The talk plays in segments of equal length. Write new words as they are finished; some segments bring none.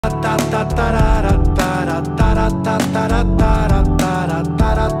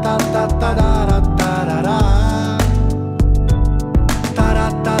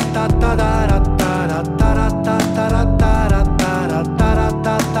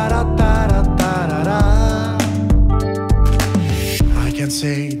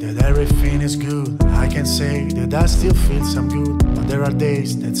Say that everything is good. I can say that I still feel some good, but there are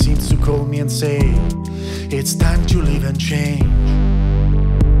days that seems to call me and say it's time to live and change.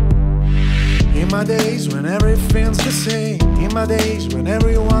 In my days when everything's the same, in my days when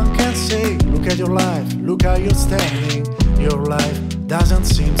everyone can say, look at your life, look how you're standing, your life doesn't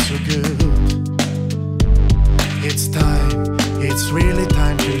seem so good. It's time, it's really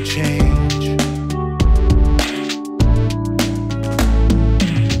time to change.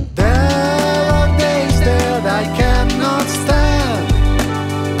 I cannot stand.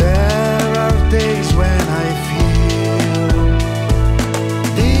 There are days when I feel.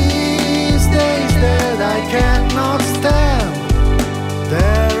 These days that I cannot stand.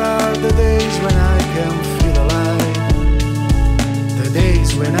 There are the days when I can feel alive. The days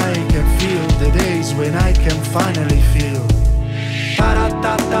when I can feel. The days when I can finally feel.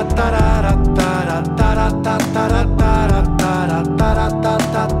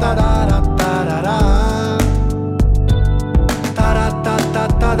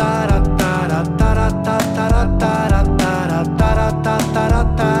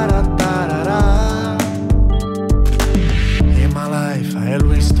 In my life I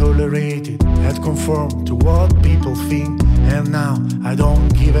always tolerated, had conformed to what people think, and now I don't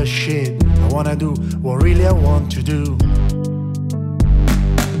give a shit. I wanna do what really I want to do.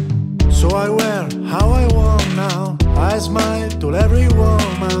 So I wear how I want now. I smile to every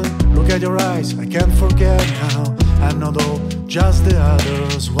woman. Look at your eyes, I can't forget now. I'm not all, just the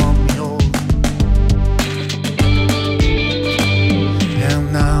others want me all.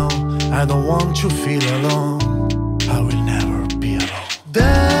 And now I don't want to feel alone. I will never be alone.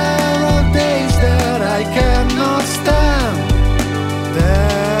 There are days that I cannot stand.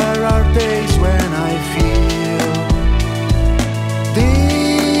 There are days when I feel.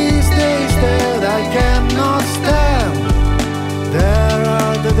 These days that I cannot stand. There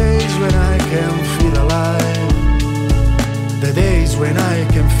are the days when I can feel alive. The days when I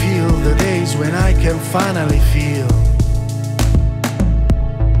can feel, the days when I can finally feel.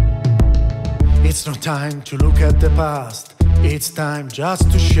 It's not time to look at the past. It's time just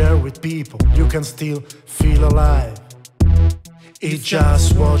to share with people. You can still feel alive. It's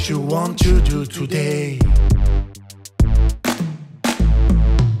just what you want to do today.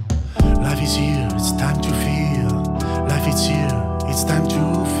 Life is here, it's time to feel. Life is here, it's time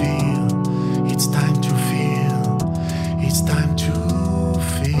to feel. It's time to feel. It's time to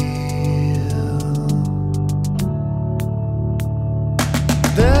feel.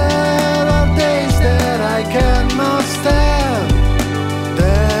 There are days that I cannot stand.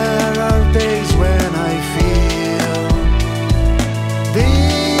 There are days when I feel.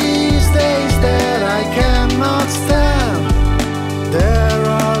 These days that I cannot stand. There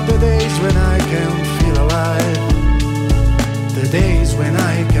are the days when I can feel alive. The days when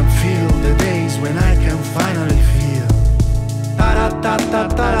I can feel, the days when I can finally feel.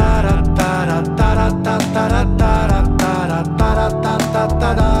 Ta-da-ta-ta-ta-da.